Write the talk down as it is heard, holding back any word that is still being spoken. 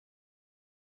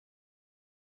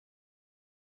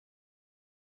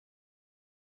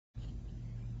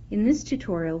In this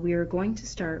tutorial, we are going to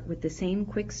start with the same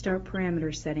Quick Start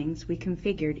parameter settings we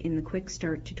configured in the Quick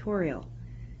Start tutorial.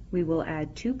 We will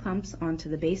add 2 pumps onto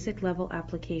the basic level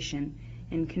application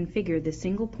and configure the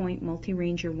single point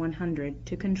Multiranger 100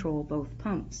 to control both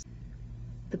pumps.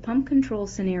 The pump control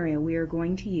scenario we are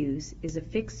going to use is a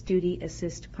fixed duty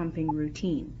assist pumping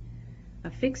routine.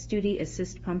 A fixed duty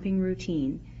assist pumping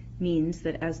routine means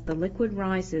that as the liquid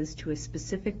rises to a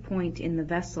specific point in the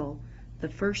vessel, the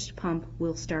first pump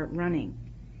will start running.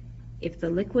 If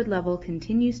the liquid level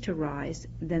continues to rise,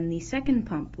 then the second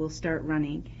pump will start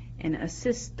running and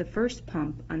assist the first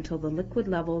pump until the liquid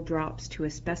level drops to a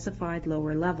specified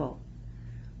lower level.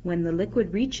 When the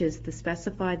liquid reaches the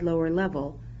specified lower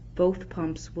level, both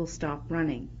pumps will stop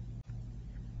running.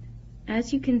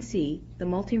 As you can see, the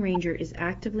Multiranger is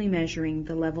actively measuring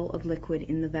the level of liquid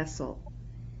in the vessel.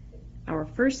 Our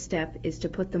first step is to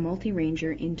put the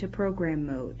Multiranger into program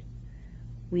mode.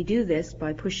 We do this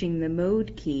by pushing the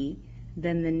mode key,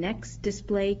 then the next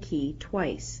display key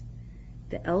twice.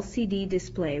 The LCD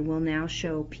display will now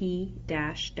show P-.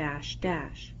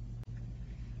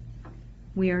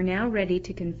 We are now ready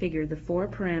to configure the 4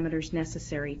 parameters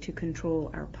necessary to control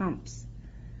our pumps.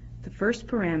 The first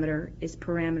parameter is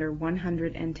parameter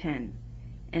 110.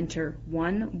 Enter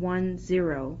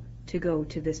 110 to go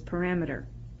to this parameter.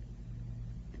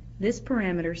 This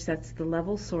parameter sets the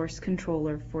level source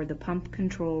controller for the pump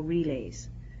control relays.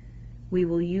 We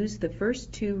will use the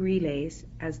first 2 relays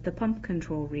as the pump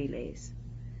control relays.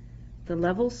 The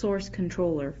level source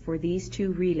controller for these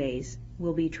 2 relays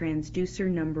will be transducer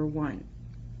number 1.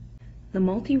 The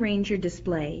Multiranger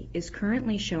display is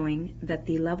currently showing that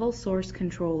the level source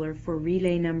controller for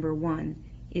relay number 1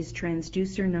 is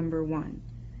transducer number 1.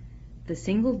 The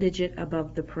single digit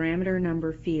above the parameter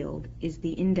number field is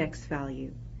the index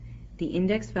value. The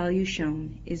index value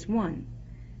shown is 1.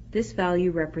 This value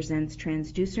represents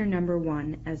transducer number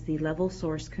 1 as the level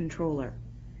source controller.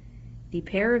 The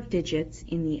pair of digits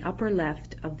in the upper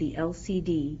left of the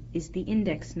LCD is the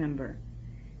index number.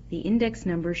 The index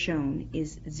number shown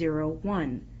is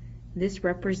 01. This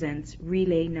represents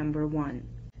relay number 1.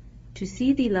 To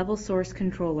see the level source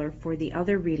controller for the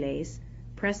other relays,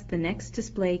 press the next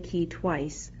display key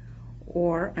twice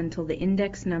or until the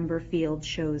index number field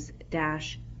shows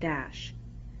dash.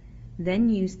 Then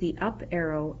use the up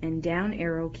arrow and down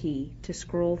arrow key to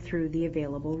scroll through the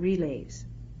available relays.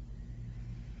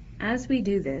 As we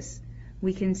do this,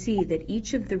 we can see that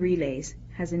each of the relays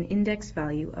has an index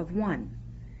value of 1.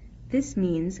 This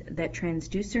means that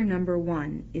transducer number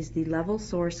 1 is the level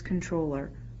source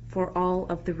controller for all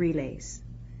of the relays.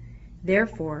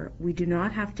 Therefore, we do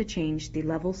not have to change the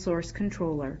level source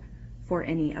controller for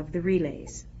any of the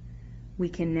relays. We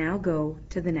can now go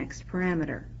to the next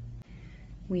parameter.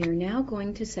 We are now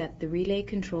going to set the relay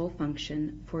control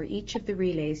function for each of the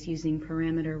relays using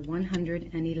parameter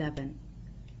 111.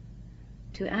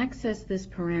 To access this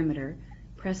parameter,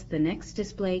 press the next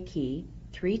display key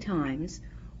 3 times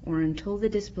or until the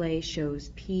display shows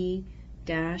P-.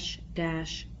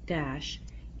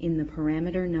 in the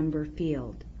parameter number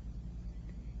field.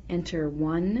 Enter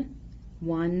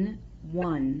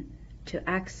 111 to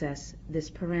access this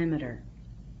parameter.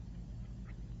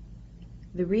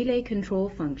 The relay control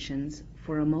functions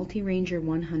for a Multiranger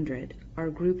 100 are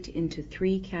grouped into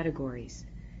 3 categories: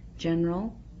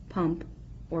 general, pump,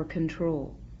 or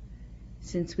control.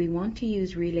 Since we want to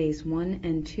use relays 1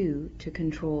 and 2 to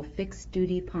control fixed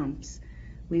duty pumps,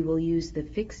 we will use the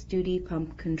fixed duty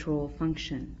pump control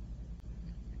function.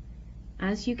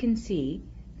 As you can see,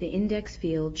 the index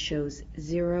field shows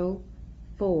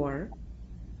 04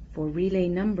 for relay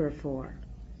number 4.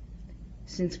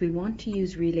 Since we want to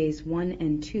use relays 1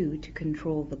 and 2 to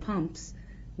control the pumps,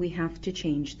 we have to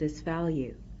change this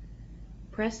value.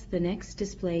 Press the next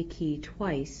display key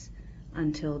twice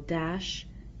until dash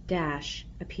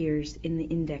appears in the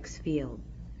index field.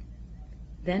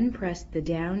 Then press the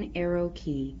down arrow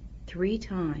key 3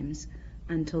 times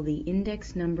until the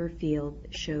index number field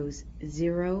shows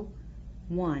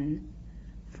 01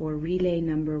 for relay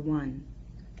number 1.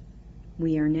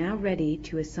 We are now ready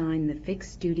to assign the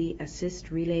fixed duty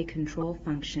assist relay control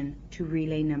function to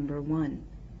relay number 1.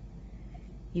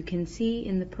 You can see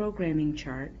in the programming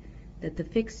chart that the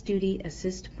fixed duty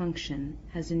assist function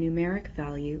has a numeric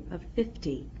value of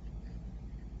 50.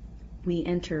 We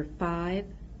enter 50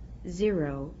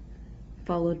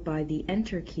 followed by the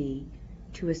enter key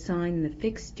to assign the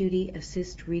fixed duty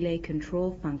assist relay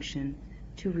control function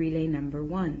to relay number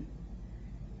 1.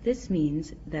 This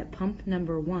means that pump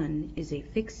number 1 is a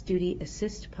fixed duty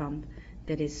assist pump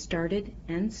that is started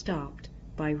and stopped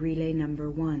by relay number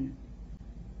 1.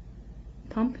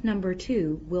 Pump number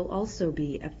 2 will also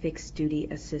be a fixed duty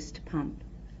assist pump.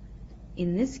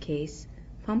 In this case,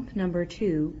 pump number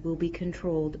 2 will be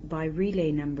controlled by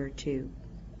relay number 2.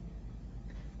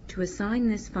 To assign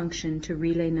this function to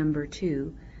relay number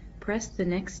 2, press the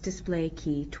next display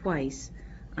key twice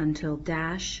until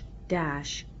dash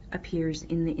dash appears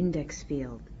in the index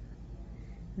field.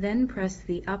 Then press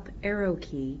the up arrow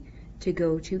key to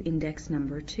go to index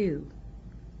number 2.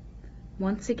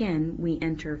 Once again, we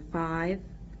enter 5,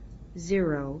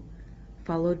 0,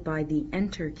 followed by the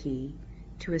enter key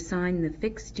to assign the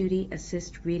fixed duty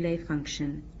assist relay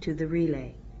function to the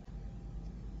relay.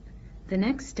 The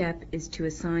next step is to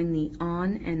assign the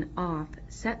on and off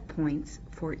set points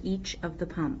for each of the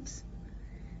pumps.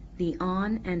 The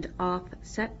on and off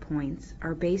set points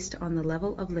are based on the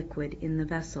level of liquid in the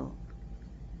vessel.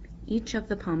 Each of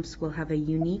the pumps will have a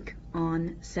unique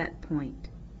on set point.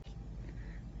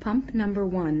 Pump number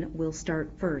 1 will start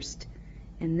first,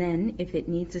 and then if it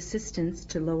needs assistance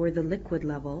to lower the liquid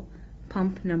level,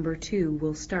 pump number 2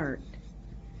 will start.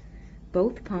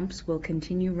 Both pumps will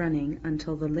continue running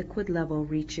until the liquid level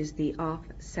reaches the off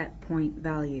set point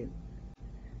value.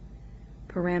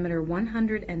 Parameter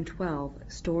 112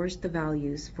 stores the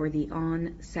values for the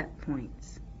on set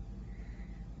points.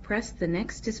 Press the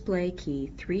next display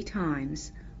key 3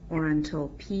 times or until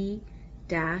P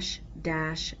dash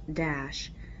dash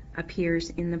dash appears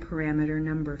in the parameter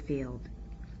number field.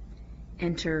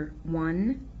 Enter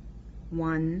 1,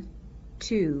 1,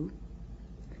 2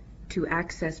 to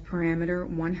access parameter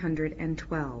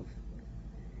 112.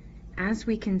 As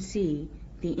we can see,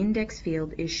 the index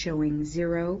field is showing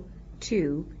 0,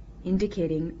 2,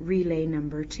 indicating relay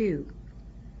number 2.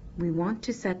 We want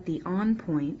to set the on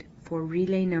point for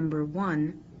relay number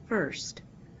 1 first.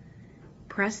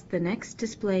 Press the next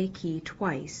display key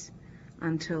twice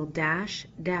until dash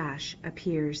dash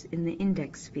appears in the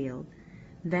index field,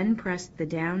 then press the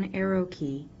down arrow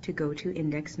key to go to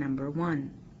index number 1.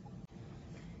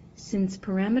 Since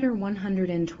parameter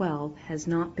 112 has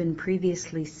not been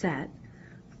previously set,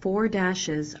 4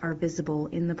 dashes are visible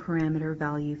in the parameter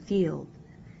value field.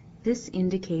 This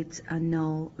indicates a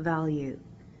null value.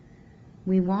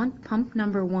 We want pump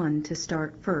number 1 to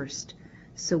start first,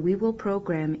 so we will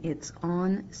program its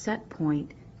on set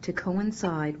point to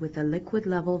coincide with a liquid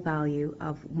level value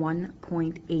of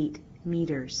 1.8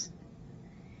 meters.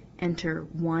 Enter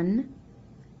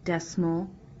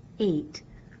 1.8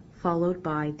 followed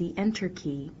by the enter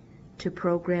key to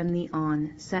program the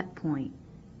on set point.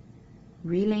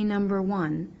 Relay number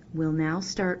 1 will now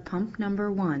start pump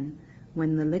number 1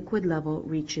 when the liquid level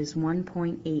reaches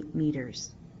 1.8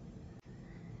 meters.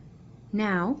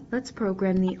 Now let's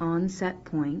program the on set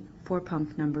point for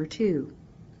pump number 2.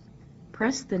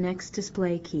 Press the next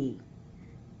display key.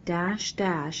 Dash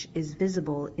dash is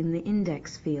visible in the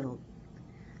index field.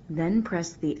 Then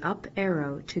press the up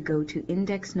arrow to go to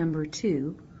index number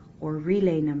 2 or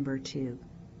relay number 2.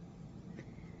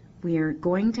 We are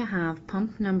going to have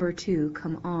pump number 2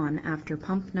 come on after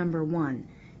pump number 1,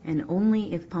 and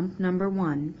only if pump number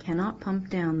 1 cannot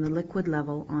pump down the liquid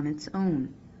level on its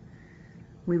own.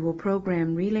 We will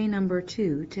program relay number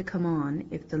 2 to come on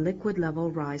if the liquid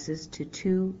level rises to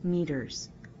 2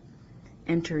 meters.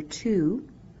 Enter 2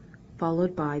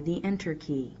 followed by the enter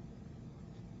key.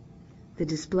 The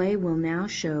display will now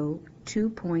show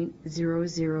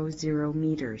 2.000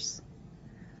 meters.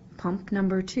 Pump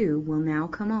number 2 will now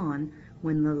come on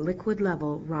when the liquid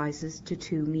level rises to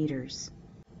 2 meters.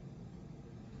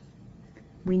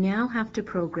 We now have to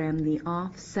program the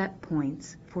off set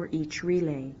points for each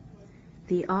relay.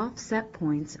 The off set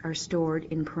points are stored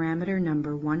in parameter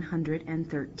number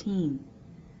 113.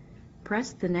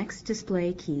 Press the next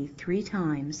display key 3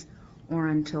 times or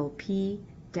until P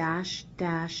dash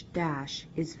dash dash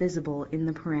is visible in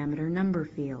the parameter number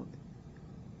field.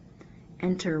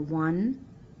 Enter 1,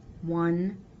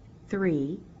 1,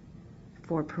 3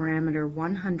 for parameter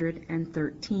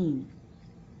 113.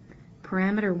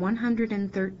 Parameter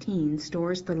 113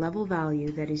 stores the level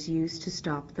value that is used to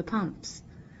stop the pumps.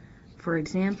 For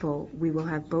example, we will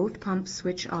have both pumps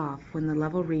switch off when the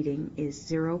level reading is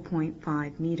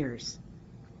 0.5 meters.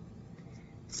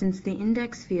 Since the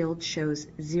index field shows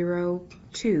 0,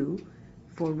 2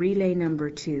 for relay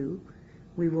number 2,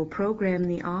 we will program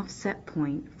the offset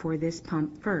point for this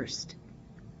pump first.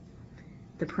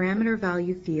 The parameter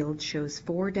value field shows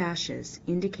 4 dashes,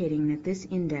 indicating that this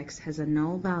index has a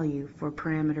null value for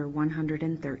parameter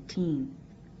 113.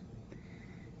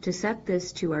 To set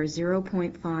this to our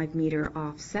 0.5 meter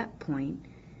offset point,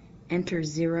 enter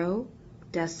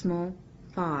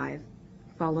 0.5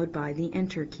 followed by the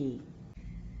enter key.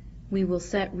 We will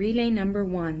set relay number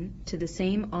 1 to the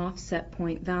same offset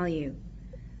point value.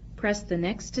 Press the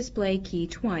next display key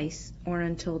twice or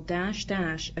until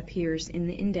 -- appears in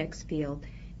the index field,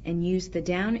 and use the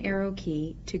down arrow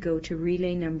key to go to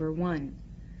relay number 1.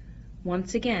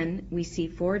 Once again, we see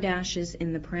 4 dashes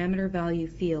in the parameter value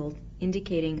field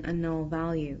indicating a null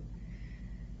value.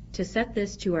 To set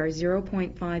this to our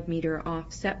 0.5 meter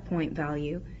off set point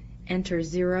value, enter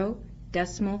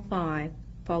 0.5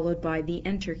 followed by the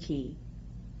Enter key.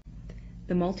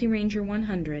 The Multiranger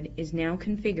 100 is now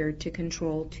configured to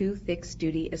control 2 fixed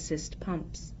duty assist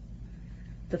pumps.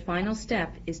 The final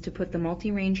step is to put the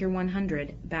Multiranger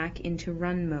 100 back into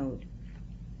run mode.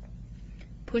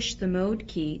 Push the mode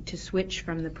key to switch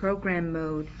from the program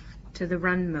mode to the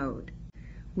run mode.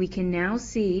 We can now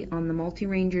see on the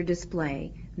Multiranger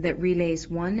display that relays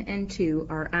 1 and 2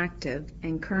 are active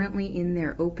and currently in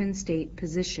their open state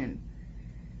position.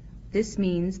 This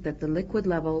means that the liquid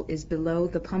level is below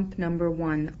the pump number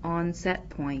 1 on set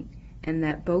point and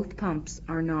that both pumps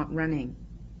are not running.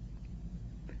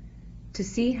 To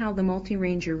see how the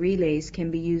Multiranger relays can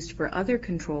be used for other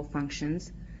control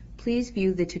functions, please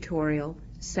view the tutorial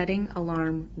Setting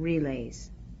Alarm Relays.